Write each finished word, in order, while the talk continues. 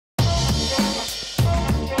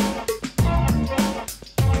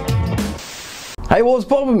Hey, what's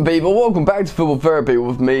poppin', people? Welcome back to Football Therapy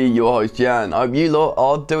with me, your host Jan. I hope you lot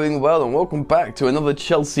are doing well, and welcome back to another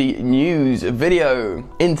Chelsea news video.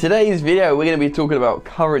 In today's video, we're going to be talking about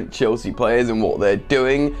current Chelsea players and what they're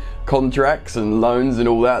doing, contracts and loans and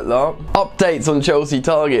all that lot, updates on Chelsea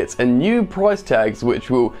targets, and new price tags which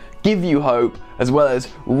will give you hope, as well as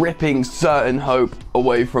ripping certain hope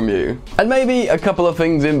away from you. And maybe a couple of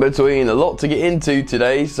things in between, a lot to get into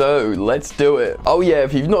today, so let's do it. Oh yeah,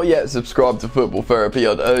 if you've not yet subscribed to Football Therapy,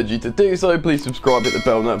 I'd urge you to do so. Please subscribe, hit the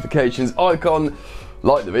bell notifications icon,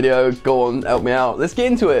 like the video, go on, help me out. Let's get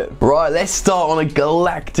into it. Right, let's start on a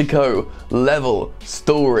Galactico level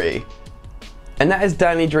story. And that is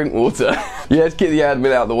Danny Drinkwater. Yeah, let's get the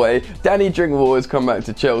admin out of the way. Danny Drinkwater has come back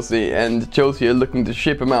to Chelsea, and Chelsea are looking to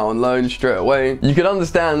ship him out on loan straight away. You can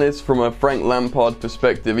understand this from a Frank Lampard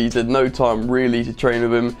perspective. He's had no time really to train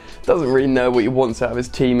with him. Doesn't really know what he wants out of his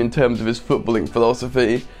team in terms of his footballing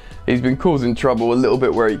philosophy. He's been causing trouble a little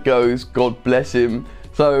bit where he goes, God bless him.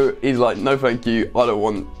 So he's like, no thank you, I don't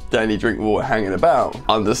want Danny Drinkwater hanging about,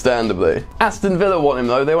 understandably. Aston Villa want him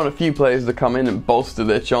though. They want a few players to come in and bolster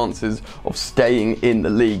their chances of staying in the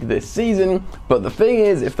league this season. But the thing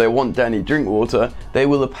is, if they want Danny Drinkwater, they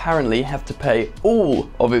will apparently have to pay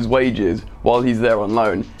all of his wages while he's there on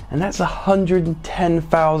loan. And that's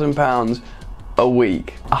 £110,000 a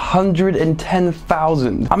week.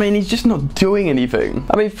 110,000. I mean, he's just not doing anything.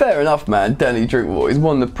 I mean, fair enough, man. Danny Drinkwater, he's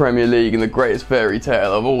won the Premier League and the greatest fairy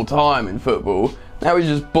tale of all time in football. Now he's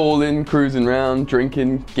just balling, cruising around,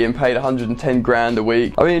 drinking, getting paid 110 grand a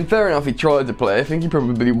week. I mean, fair enough, he tried to play. I think he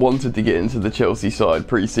probably wanted to get into the Chelsea side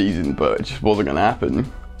pre-season, but it just wasn't going to happen.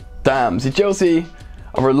 Damn, see, Chelsea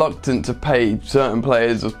are reluctant to pay certain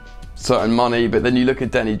players certain money, but then you look at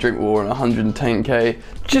Danny Drinkwater and 110k,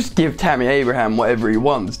 just give Tammy Abraham whatever he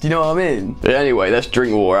wants, do you know what I mean? But anyway, that's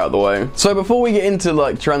Drinkwater out of the way. So before we get into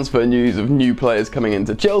like transfer news of new players coming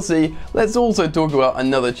into Chelsea, let's also talk about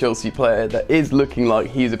another Chelsea player that is looking like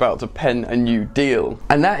he's about to pen a new deal.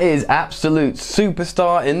 And that is absolute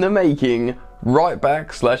superstar in the making, right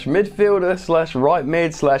back slash midfielder slash right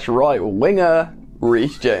mid slash right winger,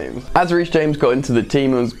 Reece James. As Reece James got into the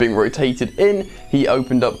team and was being rotated in, he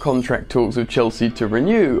opened up contract talks with Chelsea to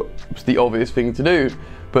renew. It's the obvious thing to do.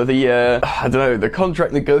 But the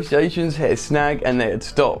contract negotiations hit a snag and they had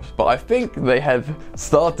stopped. But I think they have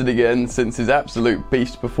started again since his absolute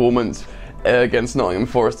beast performance against Nottingham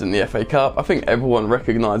Forest in the FA Cup. I think everyone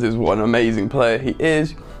recognises what an amazing player he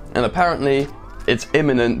is. And apparently, it's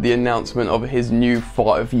imminent, the announcement of his new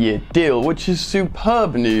 5-year deal, which is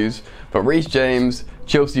superb news for Reece James,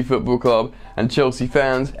 Chelsea Football Club, and Chelsea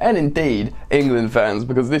fans, and indeed England fans,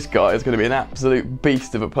 because this guy is going to be an absolute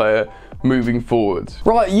beast of a player moving forward.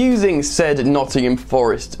 Right, using said Nottingham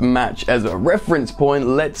Forest match as a reference point,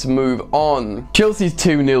 let's move on. Chelsea's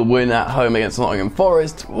 2-0 win at home against Nottingham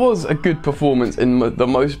Forest was a good performance in the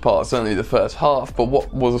most part, certainly the first half, but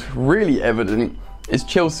what was really evident is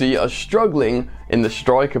Chelsea are struggling in the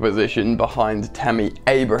striker position behind Tammy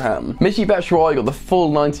Abraham. Michy Batshuayi got the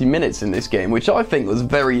full 90 minutes in this game, which I think was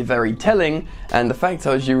very, very telling, and the fact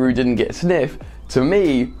that Giroud didn't get a sniff, to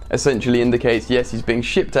me, essentially indicates, yes, he's being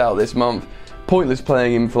shipped out this month. Pointless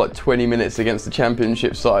playing him for like 20 minutes against the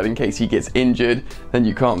Championship side in case he gets injured, then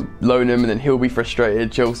you can't loan him and then he'll be frustrated,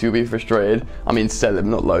 Chelsea will be frustrated. I mean, sell him,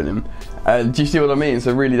 not loan him. Do you see what I mean?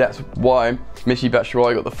 So really that's why Michy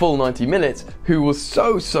Batshuayi got the full 90 minutes, who was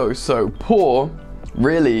so poor,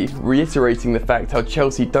 really reiterating the fact how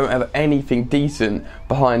Chelsea don't have anything decent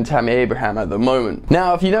behind Tammy Abraham at the moment.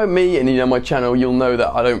 Now, if you know me and you know my channel, you'll know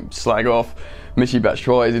that I don't slag off Michy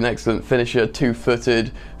Batshuayi. Is an excellent finisher,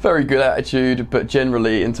 two-footed, very good attitude, but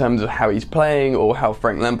generally in terms of how he's playing or how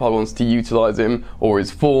Frank Lampard wants to utilise him or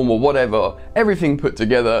his form or whatever, everything put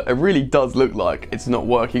together, it really does look like it's not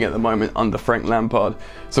working at the moment under Frank Lampard.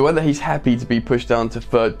 So whether he's happy to be pushed down to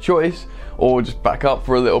third choice or just back up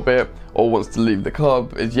for a little bit or wants to leave the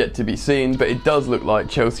club is yet to be seen, but it does look like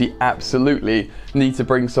Chelsea absolutely need to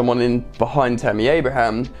bring someone in behind Tammy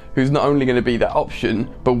Abraham who's not only going to be that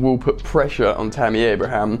option, but will put pressure on Tammy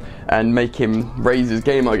Abraham and make him raise his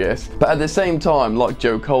game, I guess. But at the same time, like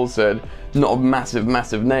Joe Cole said, not a massive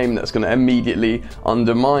name that's going to immediately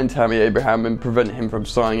undermine Tammy Abraham and prevent him from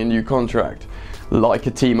signing a new contract like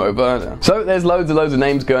a Timo Werner. So there's loads of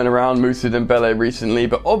names going around, Moussa Dembele recently,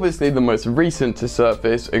 but obviously the most recent to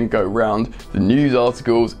surface and go round the news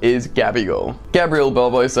articles is Gabigol. Gabriel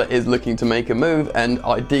Barbosa is looking to make a move, and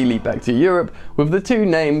ideally back to Europe, with the two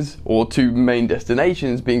names or two main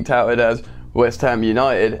destinations being touted as West Ham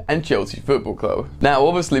United and Chelsea Football Club. Now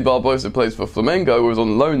obviously Barbosa plays for Flamengo, was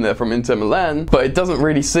on loan there from Inter Milan, but it doesn't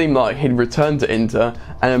really seem like he'd return to Inter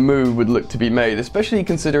and a move would look to be made, especially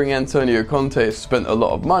considering Antonio Conte has spent a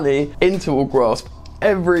lot of money. Inter will grasp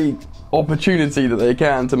every opportunity that they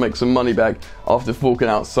can to make some money back after forking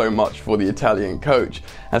out so much for the Italian coach,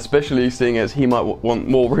 especially seeing as he might want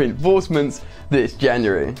more reinforcements this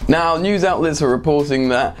January. Now news outlets are reporting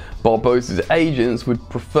that Barbosa's agents would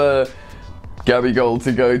prefer Gabigol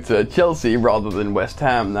to go to Chelsea rather than West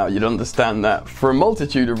Ham. Now you'd understand that for a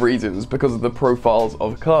multitude of reasons, because of the profiles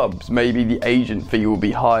of clubs. Maybe the agent fee will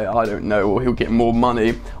be higher, I don't know, or he'll get more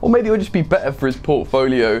money, or maybe it'll just be better for his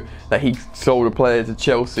portfolio that he sold a player to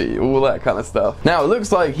Chelsea, all that kind of stuff. Now it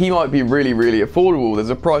looks like he might be really affordable.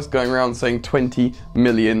 There's a price going around saying £20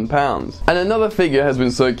 million. And another figure has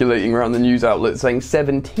been circulating around the news outlet saying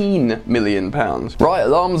 £17 million. Right,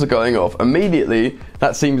 alarms are going off immediately.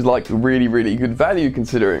 That seems like really good value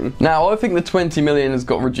considering. Now I think the 20 million has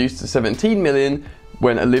got reduced to 17 million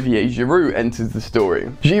when Olivier Giroud enters the story.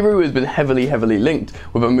 Giroud has been heavily linked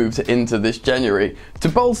with a move to Inter this January to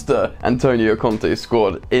bolster Antonio Conte's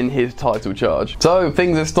squad in his title charge. So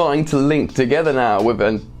things are starting to link together now with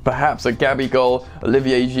perhaps a Gabigol,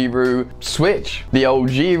 Olivier Giroud switch. The old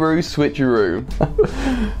Giroud switcheroo.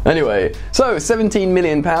 Anyway, so £17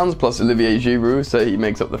 million plus Olivier Giroud, so he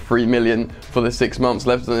makes up the 3 million for the 6 months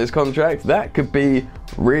left on his contract. That could be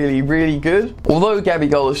really good. Although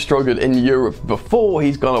Gabigol has struggled in Europe before,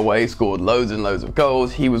 he's gone away, scored loads and loads of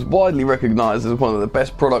goals. He was widely recognised as one of the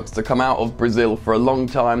best products to come out of Brazil for a long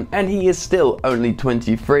time, and he is still only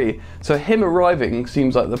 23. So him arriving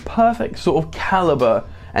seems like the perfect sort of calibre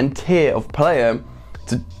and tier of player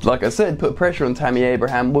to, like I said, put pressure on Tammy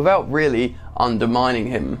Abraham without really undermining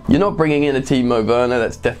him. You're not bringing in a Timo Werner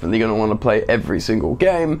that's definitely going to want to play every single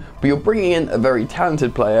game, but you're bringing in a very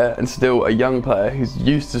talented player and still a young player who's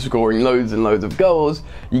used to scoring loads and loads of goals.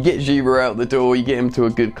 You get Giroud out the door, you get him to a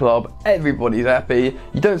good club, everybody's happy,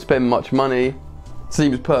 you don't spend much money.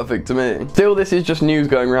 Seems perfect to me. Still, this is just news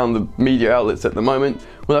going around the media outlets at the moment.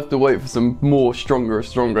 We'll have to wait for some more stronger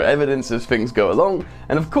evidence as things go along.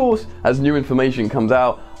 And of course, as new information comes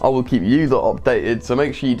out, I will keep you lot updated. So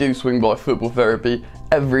make sure you do swing by Football Therapy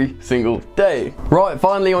every single day. Right,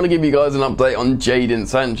 finally I want to give you guys an update on Jadon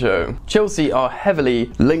Sancho. Chelsea are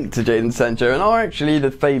heavily linked to Jadon Sancho and are actually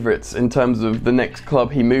the favourites in terms of the next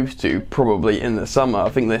club he moves to, probably in the summer. I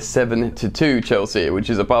think they're 7-2 Chelsea, which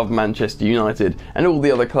is above Manchester United and all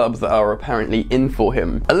the other clubs that are apparently in for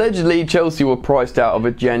him. Allegedly, Chelsea were priced out of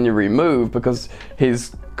a January move because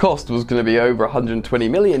his cost was going to be over 120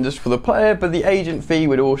 million just for the player, but the agent fee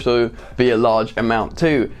would also be a large amount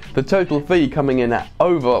too. The total fee coming in at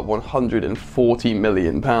over 140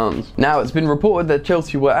 million pounds. Now it's been reported that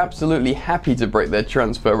Chelsea were absolutely happy to break their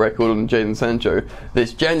transfer record on Jadon Sancho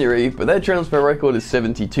this January, but their transfer record is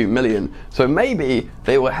 72 million. So maybe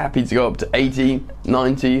they were happy to go up to 80,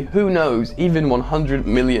 90, who knows, even 100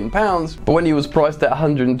 million pounds. But when he was priced at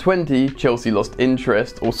 120, Chelsea lost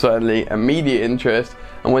interest, or certainly immediate interest.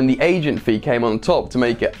 And when the agent fee came on top to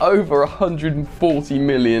make it over 140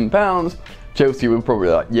 million pounds, Chelsea were probably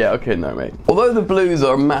like, yeah, okay, no mate. Although the Blues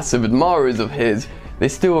are massive admirers of his, they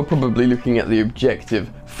still are probably looking at the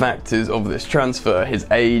objective factors of this transfer, his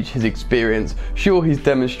age, his experience. Sure, he's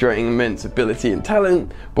demonstrating immense ability and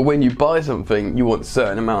talent, but when you buy something, you want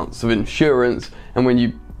certain amounts of insurance, and when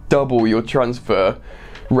you double your transfer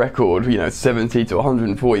record, 70 to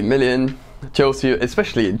 140 million, Chelsea,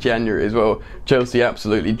 especially in January as well, Chelsea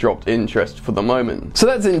absolutely dropped interest for the moment. So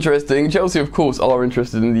that's interesting. Chelsea, of course, are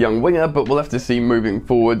interested in the young winger, but we'll have to see moving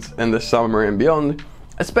forwards in the summer and beyond,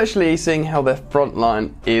 especially seeing how their front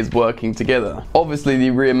line is working together. Obviously, the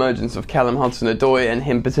re-emergence of Callum Hudson-Odoi and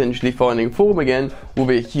him potentially finding form again will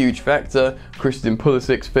be a huge factor. Christian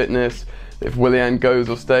Pulisic's fitness. If Willian goes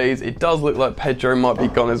or stays, it does look like Pedro might be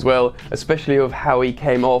gone as well, especially with how he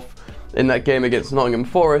came off in that game against Nottingham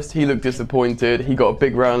Forest. He looked disappointed. He got a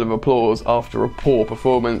big round of applause after a poor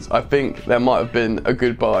performance. I think there might have been a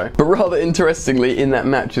goodbye. But rather interestingly, in that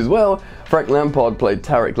match as well, Frank Lampard played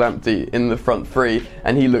Tariq Lamptey in the front three,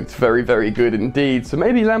 and he looked very good indeed. So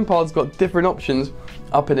maybe Lampard's got different options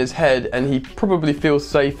up in his head, and he probably feels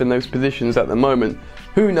safe in those positions at the moment.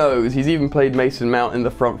 Who knows, he's even played Mason Mount in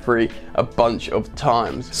the front three a bunch of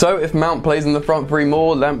times. So if Mount plays in the front three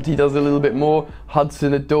more, Lamptey does a little bit more,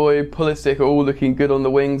 Hudson-Odoi, Pulisic are all looking good on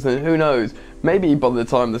the wings, and who knows, maybe by the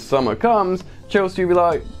time the summer comes, Chelsea will be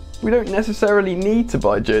like, we don't necessarily need to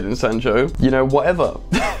buy Jadon Sancho, whatever.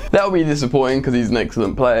 That would be disappointing because he's an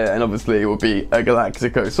excellent player and obviously it would be a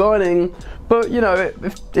Galactico signing. But, you know,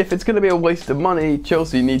 if it's going to be a waste of money,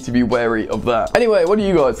 Chelsea need to be wary of that. Anyway, what do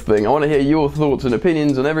you guys think? I want to hear your thoughts and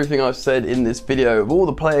opinions on everything I've said in this video, of all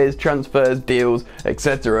the players, transfers, deals,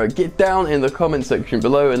 etc. Get down in the comment section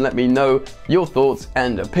below and let me know your thoughts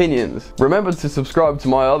and opinions. Remember to subscribe to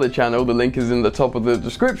my other channel, the link is in the top of the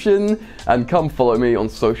description, and come follow me on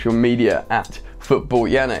social media at Football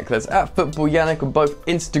Yannick. That's at Football Yannick on both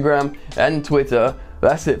Instagram and Twitter.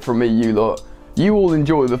 That's it from me, you lot. You all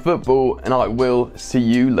enjoy the football, and I will see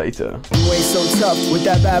you later. You ain't so tough with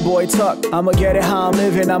that bad boy talk. I'ma get it how I'm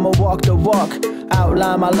living, I'ma walk the walk.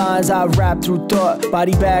 Outline my lines, I rap through thought.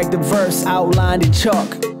 Body bag the verse, outlined in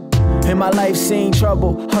chalk. In my life seen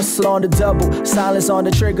trouble, hustle on the double. Silence on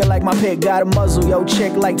the trigger like my pick got a muzzle. Yo,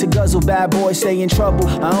 chick like to guzzle, bad boy stay in trouble.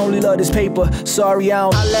 I only love this paper, sorry I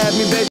don't. I laugh me, baby.